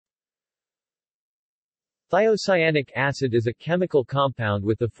Thiocyanic acid is a chemical compound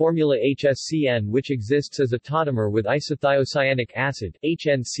with the formula HSCN which exists as a tautomer with isothiocyanate acid,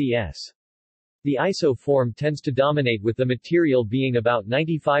 HNCS. The iso form tends to dominate with the material being about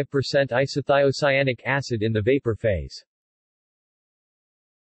 95% isothiocyanate acid in the vapor phase.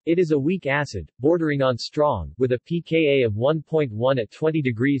 It is a weak acid, bordering on strong, with a pKa of 1.1 at 20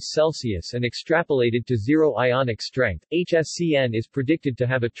 degrees Celsius and extrapolated to zero ionic strength. HSCN is predicted to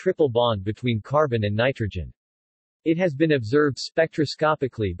have a triple bond between carbon and nitrogen. It has been observed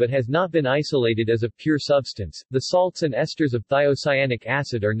spectroscopically but has not been isolated as a pure substance. The salts and esters of thiocyanic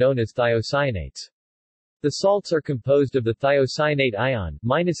acid are known as thiocyanates. The salts are composed of the thiocyanate ion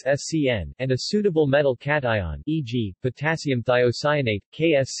 -SCN and a suitable metal cation, e.g., potassium thiocyanate,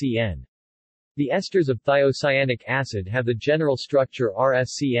 KSCN. The esters of thiocyanic acid have the general structure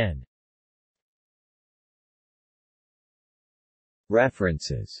RSCN.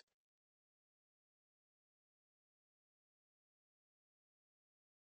 References